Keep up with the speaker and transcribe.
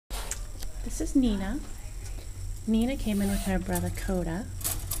This is Nina. Nina came in with her brother Coda,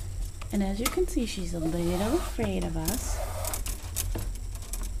 and as you can see, she's a little afraid of us.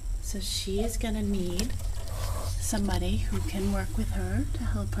 So she is gonna need somebody who can work with her to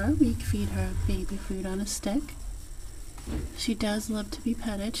help her. We feed her baby food on a stick. She does love to be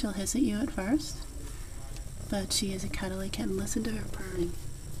petted. She'll hiss at you at first, but she is a cuddly kitten. Listen to her purring.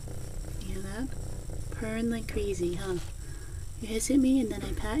 You hear that? Purring like crazy, huh? You hiss at me and then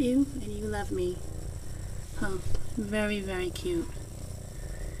I pat you and you love me. Huh? Very, very cute.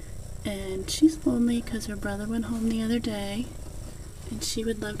 And she's lonely because her brother went home the other day, and she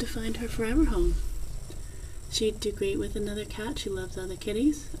would love to find her forever home. She'd do great with another cat. She loves other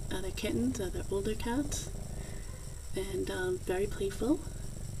kitties, other kittens, other older cats, and very playful.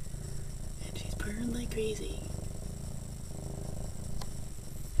 And she's purring like crazy.